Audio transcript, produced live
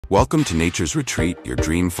Welcome to Nature's Retreat, your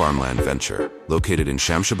dream farmland venture. Located in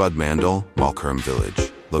Shamshabad, Mandal, Malkaram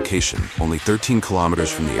Village. Location, only 13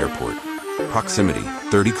 kilometers from the airport. Proximity,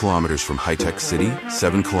 30 kilometers from Hitec City,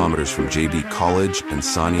 7 kilometers from JBIT College and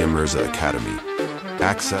Sania Mirza Academy.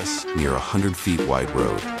 Access, near a 100 feet wide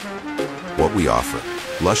road. What we offer: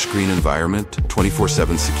 lush green environment,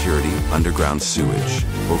 24/7 security, underground sewage,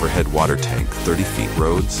 overhead water tank, 30 feet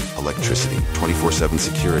roads, electricity, 24/7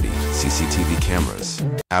 security, CCTV cameras.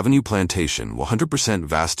 Avenue Plantation, 100%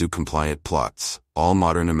 Vastu compliant plots, all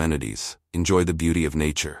modern amenities. Enjoy the beauty of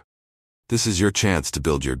nature. This is your chance to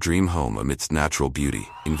build your dream home amidst natural beauty.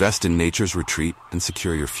 Invest in Nature's Retreat and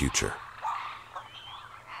secure your future.